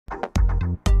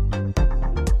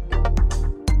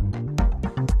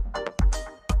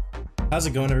How's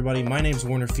it going, everybody? My name is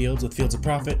Warner Fields with Fields of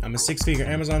Profit. I'm a six-figure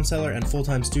Amazon seller and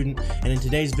full-time student, and in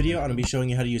today's video I'm going to be showing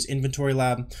you how to use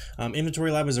InventoryLab.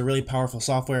 InventoryLab is a really powerful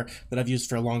software that I've used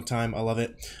for a long time. I love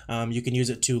it. You can use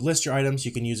it to list your items,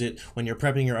 you can use it when you're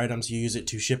prepping your items, you use it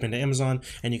to ship into Amazon,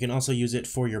 and you can also use it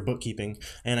for your bookkeeping.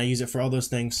 And I use it for all those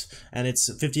things, and it's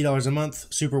 $50 a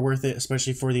month, super worth it,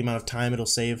 especially for the amount of time it'll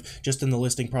save just in the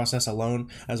listing process alone,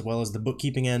 as well as the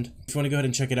bookkeeping end. If you want to go ahead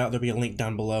and check it out, there'll be a link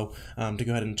down below to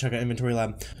go ahead and check out InventoryLab.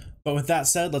 But with that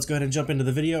said, let's go ahead and jump into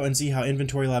the video and see how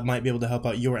InventoryLab might be able to help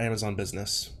out your Amazon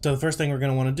business. So the first thing we're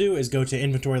going to want to do is go to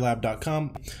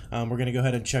InventoryLab.com. We're going to go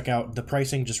ahead and check out the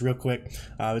pricing just real quick.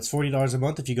 It's $40 a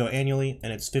month if you go annually,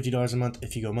 and it's $50 a month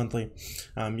if you go monthly.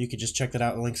 You could just check that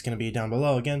out. The link's going to be down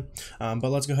below again. But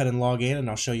let's go ahead and log in, and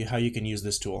I'll show you how you can use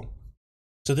this tool.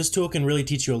 So this tool can really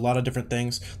teach you a lot of different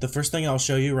things. The first thing I'll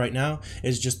show you right now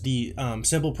is just the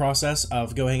simple process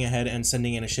of going ahead and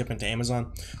sending in a shipment to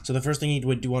Amazon. So the first thing you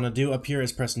would want to do up here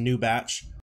is press New Batch.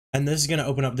 And this is going to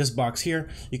open up this box here.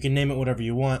 You can name it whatever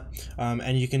you want,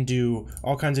 and you can do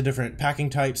all kinds of different packing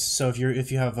types. So if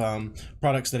you have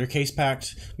products that are case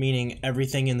packed, meaning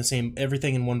everything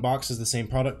in one box is the same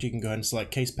product, you can go ahead and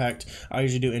select case packed. I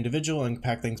usually do individual and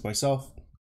pack things myself.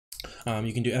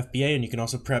 You can do FBA, and you can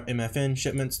also prep MFN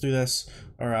shipments through this,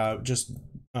 or just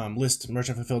list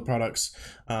merchant fulfilled products.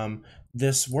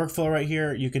 This workflow right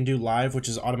here, you can do live, which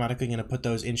is automatically going to put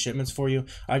those in shipments for you.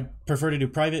 I prefer to do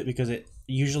private because it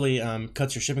usually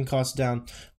cuts your shipping costs down,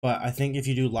 but I think if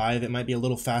you do live, it might be a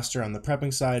little faster on the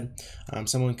prepping side.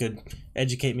 Someone could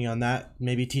educate me on that,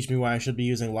 maybe teach me why I should be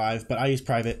using live, but I use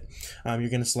private. You're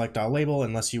going to select all label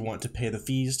unless you want to pay the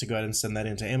fees to go ahead and send that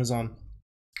into Amazon.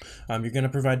 You're going to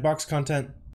provide box content.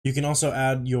 You can also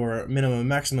add your minimum and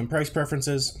maximum price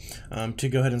preferences to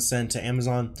go ahead and send to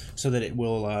Amazon so that it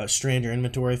will strand your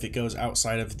inventory if it goes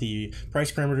outside of the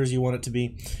price parameters you want it to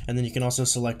be. And then you can also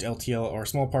select LTL or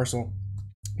small parcel.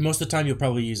 Most of the time you'll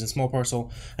probably use in small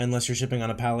parcel unless you're shipping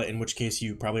on a pallet, in which case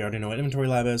you probably already know what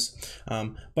InventoryLab is.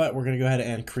 But we're going to go ahead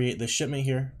and create this shipment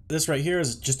here. This right here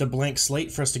is just a blank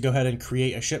slate for us to go ahead and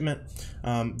create a shipment.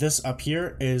 This up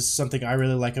here is something I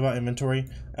really like about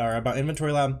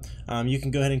InventoryLab. You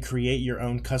can go ahead and create your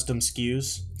own custom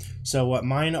SKUs. So what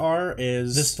mine are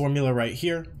is this formula right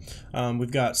here.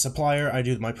 We've got supplier, I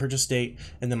do my purchase date,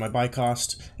 and then my buy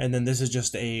cost, and then this is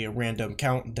just a random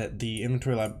count that the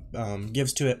InventoryLab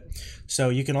gives to it. So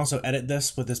you can also edit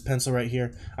this with this pencil right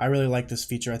here. I really like this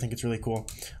feature. I think it's really cool.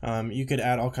 You could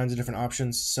add all kinds of different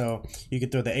options. So you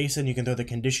could throw the ASIN, you can throw the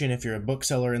condition if you're a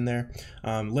bookseller in there,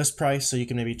 list price, so you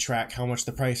can maybe track how much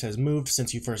the price has moved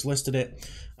since you first listed it.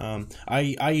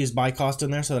 I use buy cost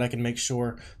in there so that I can make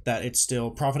sure that it's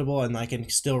still profitable and I can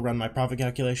still run my profit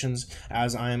calculations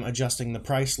as I'm adjusting the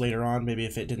price later on. Maybe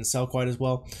if it didn't sell quite as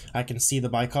well, I can see the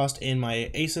buy cost in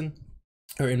my ASIN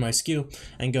or in my SKU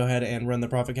and go ahead and run the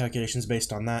profit calculations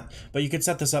based on that. But you could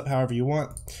set this up however you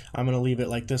want. I'm going to leave it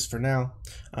like this for now,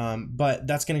 but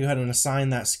that's going to go ahead and assign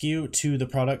that SKU to the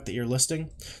product that you're listing.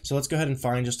 So let's go ahead and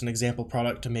find just an example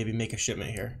product to maybe make a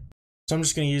shipment here. So I'm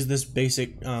just going to use this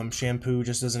basic shampoo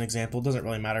just as an example. It doesn't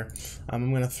really matter. I'm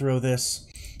going to throw this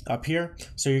up here.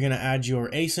 So you're going to add your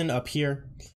ASIN up here.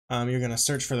 You're going to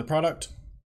search for the product,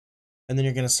 and then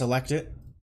you're going to select it.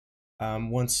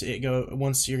 Once you're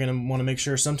going to want to make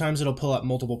sure, sometimes it'll pull up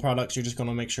multiple products. You're just going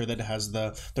to make sure that it has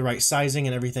the right sizing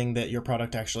and everything that your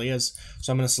product actually is.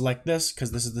 So I'm going to select this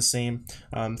because this is the same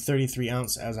 33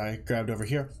 ounce as I grabbed over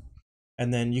here.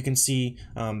 And then you can see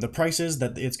the prices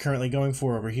that it's currently going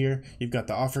for over here. You've got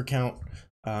the offer count.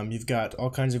 You've got all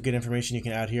kinds of good information you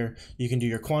can add here. You can do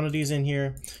your quantities in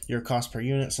here, your cost per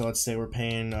unit. So let's say we're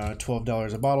paying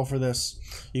 $12 a bottle for this.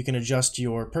 You can adjust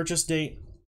your purchase date.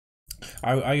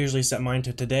 I usually set mine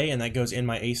to today, and that goes in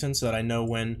my ASIN so that I know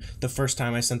when the first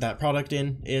time I sent that product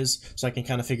in is, so I can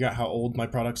kind of figure out how old my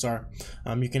products are.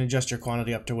 You can adjust your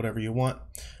quantity up to whatever you want.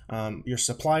 Your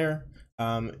supplier.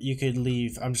 You could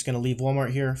leave, I'm just going to leave Walmart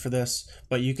here for this,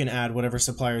 but you can add whatever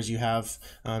suppliers you have.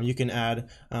 You can add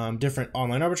different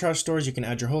online arbitrage stores. You can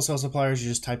add your wholesale suppliers. You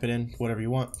just type it in, whatever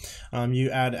you want. You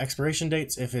add expiration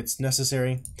dates if it's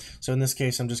necessary. So in this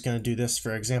case, I'm just going to do this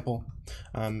for example.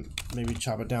 Maybe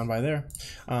chop it down by there.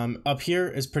 Up here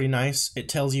is pretty nice. It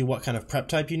tells you what kind of prep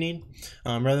type you need.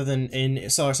 Rather than in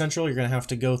Seller Central, you're going to have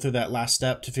to go through that last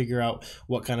step to figure out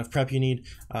what kind of prep you need.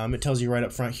 It tells you right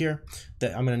up front here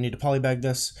that I'm going to need to polybag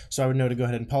this, so I would know to go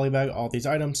ahead and polybag all these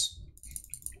items.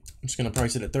 I'm just going to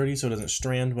price it at 30 so it doesn't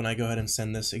strand when I go ahead and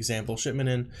send this example shipment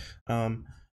in.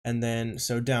 And then,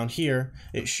 so down here,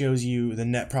 it shows you the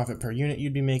net profit per unit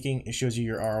you'd be making. It shows you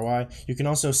your ROI. You can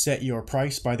also set your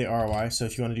price by the ROI. So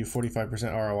if you want to do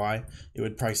 45% ROI, it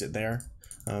would price it there.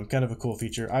 Kind of a cool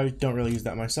feature. I don't really use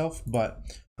that myself, but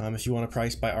if you want to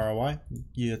price by ROI,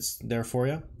 it's there for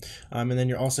you. And then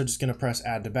you're also just going to press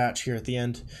add to batch here at the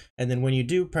end. And then when you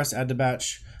do press add to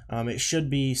batch, it should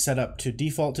be set up to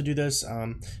default to do this.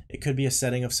 It could be a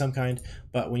setting of some kind,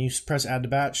 but when you press add to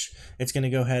batch, it's going to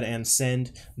go ahead and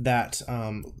send that.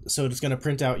 So it's going to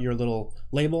print out your little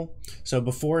label. So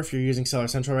before, if you're using Seller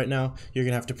Central right now, you're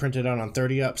going to have to print it out on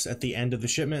 30 ups at the end of the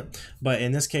shipment. But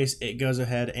in this case, it goes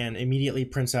ahead and immediately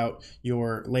prints out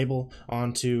your label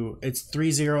onto, it's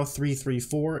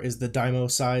 30334 is the Dymo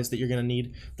size that you're going to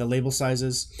need, the label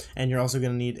sizes, and you're also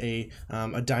going to need a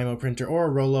Dymo printer or a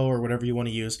Rollo or whatever you want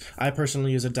to use. I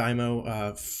personally use a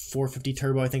Dymo 450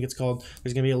 Turbo, I think it's called.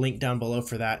 There's going to be a link down below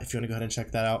for that if you want to go ahead and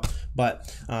check that out.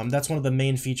 But that's one of the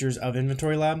main features of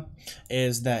InventoryLab,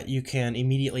 is that you can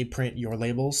immediately print your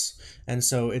labels. And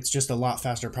so it's just a lot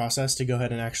faster process to go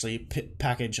ahead and actually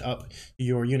package up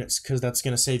your units, because that's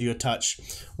going to save you a touch,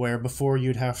 where before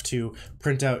you'd have to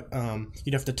print out,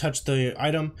 you'd have to touch the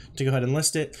item to go ahead and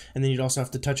list it, and then you'd also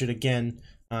have to touch it again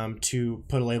to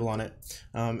put a label on it.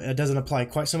 It doesn't apply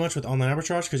quite so much with online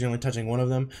arbitrage because you're only touching one of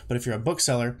them, but if you're a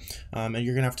bookseller and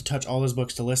you're gonna have to touch all those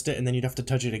books to list it, and then you'd have to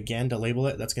touch it again to label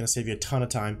it, that's gonna save you a ton of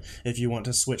time if you want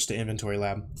to switch to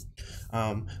InventoryLab.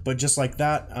 But just like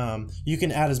that, you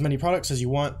can add as many products as you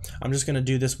want. I'm just gonna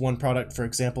do this one product for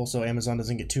example, so Amazon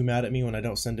doesn't get too mad at me when I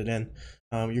don't send it in.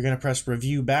 You're gonna press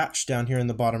review batch down here in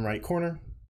the bottom right corner.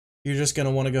 You're just going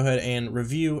to want to go ahead and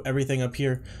review everything up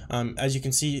here. As you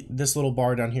can see, this little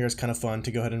bar down here is kind of fun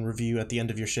to go ahead and review at the end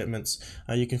of your shipments.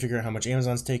 You can figure out how much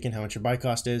Amazon's taken, how much your buy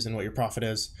cost is, and what your profit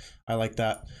is. I like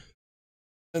that.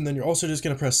 And then you're also just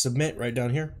going to press submit right down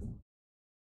here.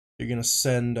 You're going to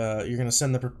send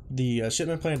the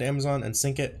shipment plan to Amazon and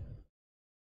sync it.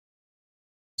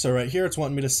 So right here, it's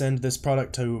wanting me to send this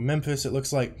product to Memphis, it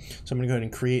looks like. So I'm going to go ahead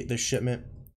and create this shipment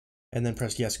and then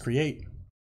press yes, create.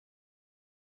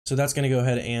 So that's going to go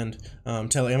ahead and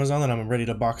tell Amazon that I'm ready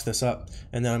to box this up,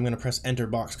 and then I'm going to press enter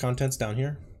box contents down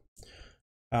here.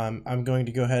 I'm going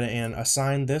to go ahead and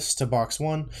assign this to box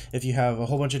 1. If you have a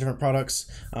whole bunch of different products,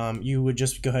 you would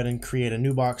just go ahead and create a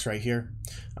new box right here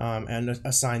and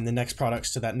assign the next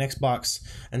products to that next box,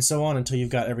 and so on until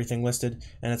you've got everything listed,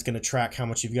 and it's going to track how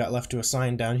much you've got left to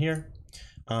assign down here.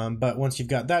 But once you've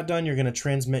got that done, you're going to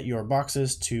transmit your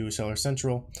boxes to Seller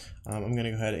Central. I'm going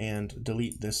to go ahead and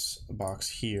delete this box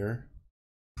here.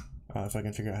 If I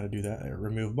can figure out how to do that,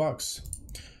 remove box.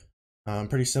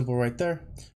 Pretty simple right there.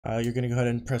 You're going to go ahead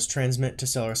and press transmit to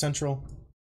Seller Central.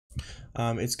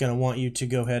 It's going to want you to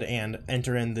go ahead and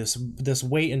enter in this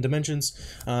weight and dimensions,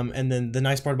 and then the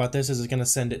nice part about this is it's going to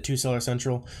send it to Seller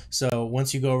Central. So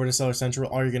once you go over to Seller Central,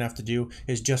 all you're going to have to do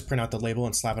is just print out the label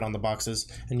and slap it on the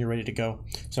boxes, and you're ready to go.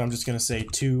 So I'm just going to say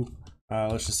 2,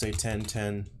 let's just say 10,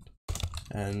 10,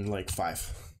 and like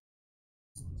 5.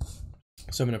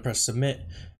 So I'm going to press submit,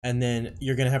 and then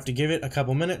you're going to have to give it a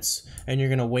couple minutes, and you're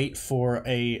going to wait for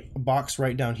a box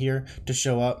right down here to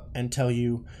show up and tell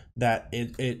you that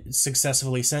it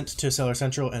successfully sent to Seller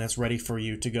Central and it's ready for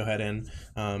you to go ahead and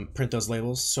print those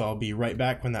labels. So I'll be right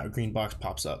back when that green box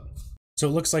pops up. So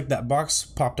it looks like that box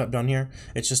popped up down here.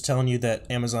 It's just telling you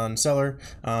that Amazon seller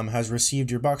has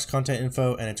received your box content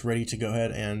info and it's ready to go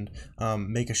ahead and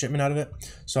make a shipment out of it.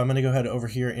 So I'm going to go ahead over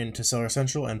here into Seller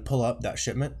Central and pull up that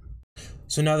shipment.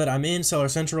 So now that I'm in Seller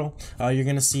Central, you're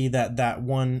going to see that that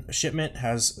one shipment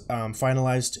has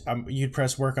finalized. You'd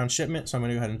press work on shipment, so I'm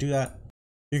going to go ahead and do that.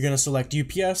 You're going to select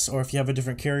UPS, or if you have a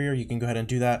different carrier, you can go ahead and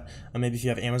do that. Maybe if you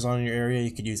have Amazon in your area,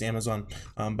 you could use Amazon,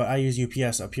 but I use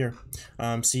UPS up here.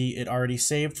 See, it already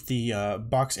saved the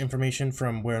box information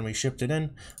from when we shipped it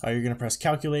in. You're going to press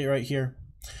calculate right here,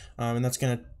 and that's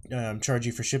going to charge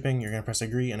you for shipping. You're going to press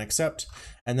agree and accept,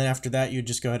 and then after that you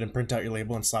just go ahead and print out your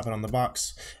label and slap it on the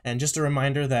box. And just a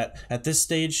reminder that at this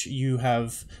stage you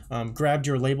have grabbed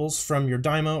your labels from your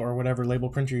Dymo or whatever label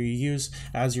printer you use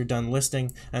as you're done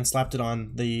listing and slapped it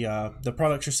on the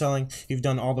products you're selling. You've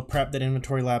done all the prep that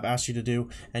InventoryLab asked you to do,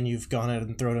 and you've gone ahead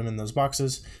and thrown them in those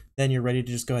boxes. Then you're ready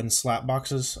to just go ahead and slap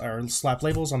boxes or slap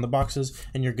labels on the boxes,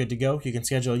 and you're good to go. You can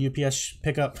schedule a UPS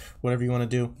pickup, whatever you want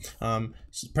to do.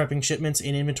 Prepping shipments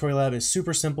in InventoryLab is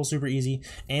super simple, super easy,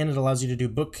 and it allows you to do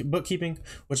bookkeeping,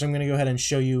 which I'm going to go ahead and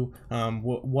show you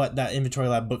what that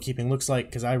InventoryLab bookkeeping looks like,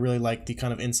 because I really like the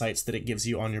kind of insights that it gives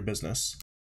you on your business.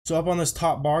 So up on this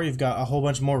top bar, you've got a whole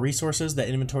bunch more resources that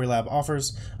InventoryLab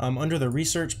offers. Under the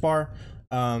research bar,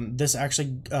 This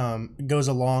actually goes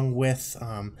along with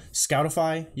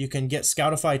Scoutify. You can get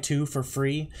Scoutify 2 for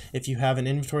free if you have an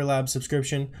InventoryLab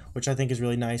subscription, which I think is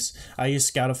really nice. I use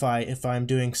Scoutify if I'm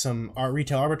doing some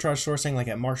retail arbitrage sourcing, like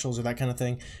at Marshalls or that kind of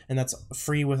thing, and that's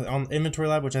free on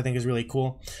InventoryLab, which I think is really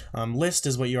cool. List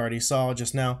is what you already saw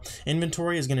just now.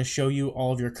 Inventory is going to show you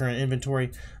all of your current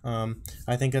inventory.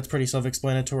 I think that's pretty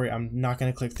self-explanatory. I'm not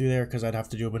going to click through there because I'd have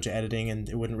to do a bunch of editing and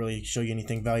it wouldn't really show you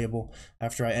anything valuable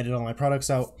after I edit all my products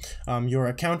out. Your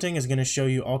accounting is going to show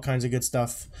you all kinds of good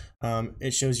stuff.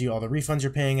 It shows you all the refunds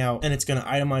you're paying out, and it's going to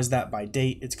itemize that by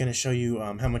date. It's going to show you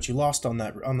how much you lost on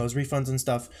those refunds and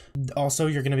stuff. Also,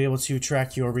 you're going to be able to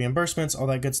track your reimbursements, all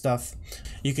that good stuff.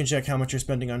 You can check how much you're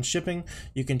spending on shipping.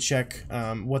 You can check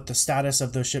what the status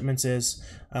of those shipments is.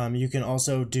 You can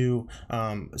also do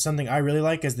something I really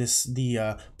like is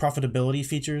the profitability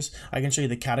features. I can show you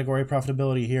the category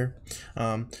profitability here.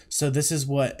 So this is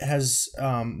what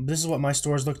my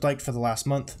stores looked like for the last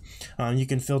month. You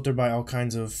can filter by all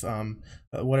kinds of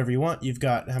whatever you want. You've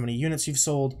got how many units you've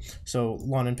sold. So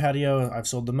lawn and patio, I've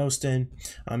sold the most in.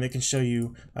 It can show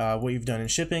you what you've done in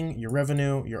shipping, your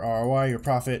revenue, your ROI, your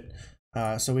profit.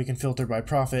 So we can filter by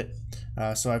profit.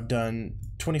 So I've done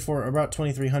about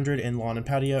 2,300 in lawn and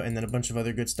patio, and then a bunch of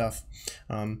other good stuff,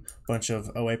 bunch of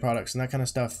OA products and that kind of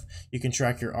stuff. You can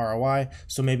track your ROI.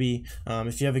 So maybe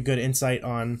if you have a good insight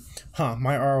on,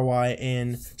 my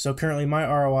ROI so currently my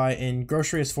ROI in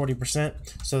grocery is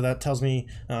 40%. So that tells me,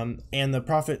 and the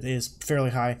profit is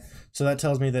fairly high. So that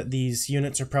tells me that these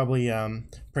units are probably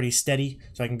pretty steady,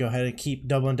 so I can go ahead and keep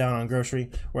doubling down on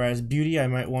grocery. Whereas beauty, I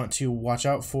might want to watch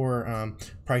out for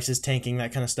prices tanking,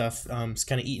 that kind of stuff. It's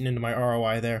kind of eating into my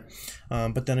ROI there.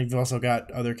 But then you've also got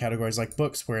other categories like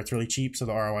books where it's really cheap, so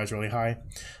the ROI is really high.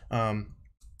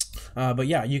 But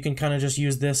yeah, you can kind of just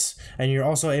use this, and you're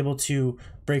also able to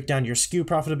break down your SKU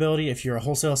profitability. If you're a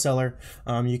wholesale seller,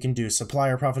 you can do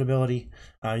supplier profitability.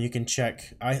 You can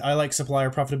check, I like supplier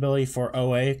profitability for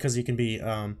OA because you can be,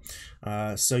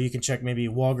 so you can check maybe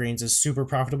Walgreens is super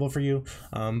profitable for you,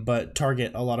 but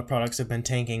Target, a lot of products have been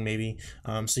tanking maybe.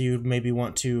 So you would maybe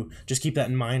want to just keep that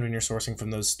in mind when you're sourcing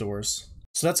from those stores.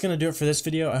 So that's going to do it for this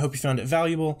video. I hope you found it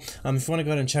valuable. If you want to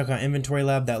go ahead and check out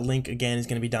InventoryLab, that link again is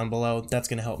going to be down below. That's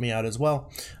going to help me out as well.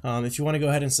 If you want to go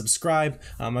ahead and subscribe,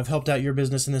 I've helped out your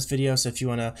business in this video, so if you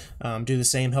want to do the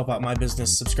same, help out my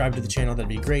business, subscribe to the channel, that'd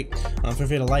be great. Feel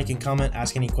free to like and comment,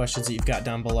 ask any questions that you've got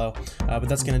down below. But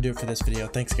that's going to do it for this video.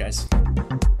 Thanks, guys.